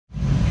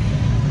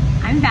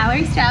I'm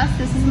Valerie Strauss,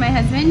 this is my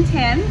husband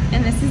Tim,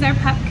 and this is our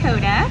pup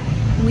Koda.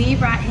 We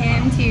brought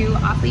him to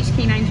Off-Leash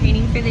Canine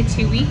Training for the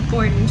 2-week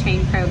board and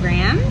train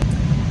program.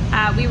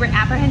 We were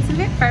apprehensive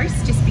at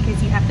first just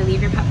because you have to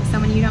leave your pup with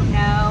someone you don't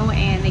know,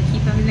 and they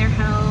keep them in their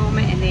home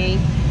and they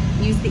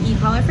use the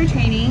e-collar for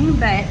training,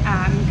 but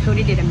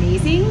Koda did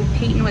amazing.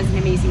 Peyton was an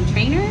amazing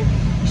trainer.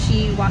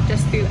 She walked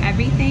us through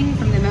everything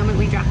from the moment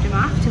we dropped him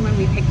off to when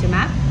we picked him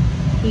up.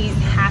 He's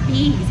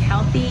happy, he's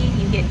healthy,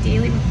 you get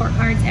daily report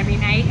cards every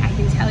night. I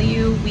can tell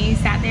you we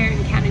sat there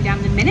and counted down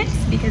the minutes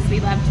because we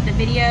loved the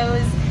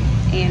videos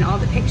and all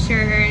the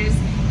pictures,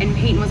 and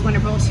Peyton was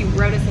wonderful. She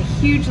wrote us a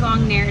huge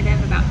long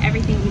narrative about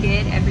everything he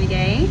did every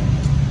day.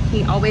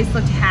 He always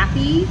looked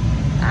happy.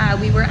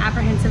 We were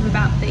apprehensive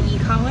about the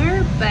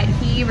e-collar, but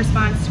he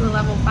responds to a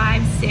level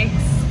 5, 6,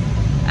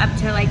 up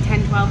to like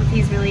 10, 12 if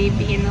he's really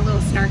being a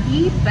little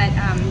snarky, but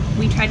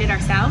we tried it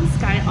ourselves,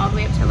 got it all the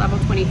way up to level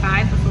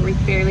 25 before we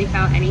barely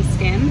felt any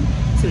stim,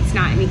 so it's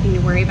not anything to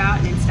worry about,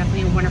 and it's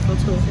definitely a wonderful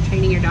tool for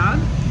training your dog.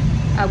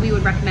 We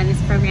would recommend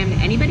this program to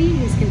anybody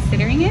who's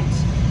considering it.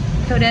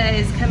 Koda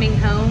is coming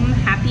home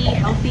happy,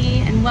 healthy,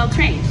 and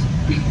well-trained.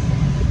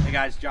 Hey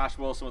guys, Josh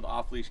Wilson with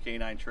Off-Leash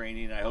Canine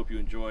Training. I hope you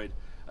enjoyed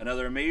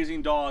another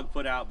amazing dog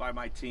put out by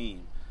my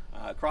team.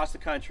 Across the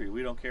country,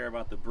 we don't care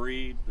about the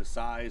breed, the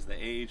size, the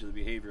age, or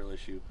the behavioral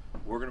issue.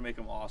 We're going to make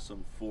them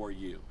awesome for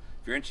you.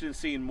 If you're interested in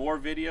seeing more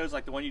videos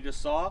like the one you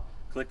just saw,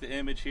 click the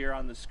image here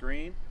on the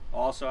screen.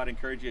 Also, I'd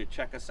encourage you to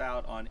check us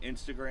out on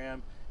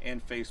Instagram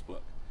and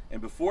Facebook.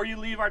 And before you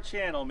leave our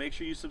channel, make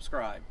sure you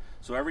subscribe.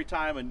 So every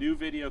time a new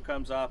video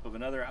comes up of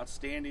another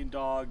outstanding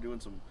dog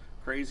doing some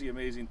crazy,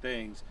 amazing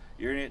things,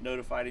 you're going to get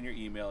notified in your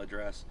email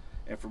address.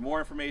 And for more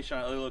information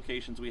on other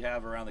locations we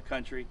have around the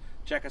country,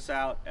 check us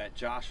out at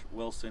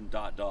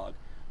joshwilson.dog.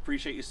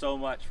 Appreciate you so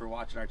much for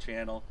watching our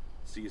channel.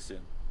 See you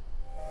soon.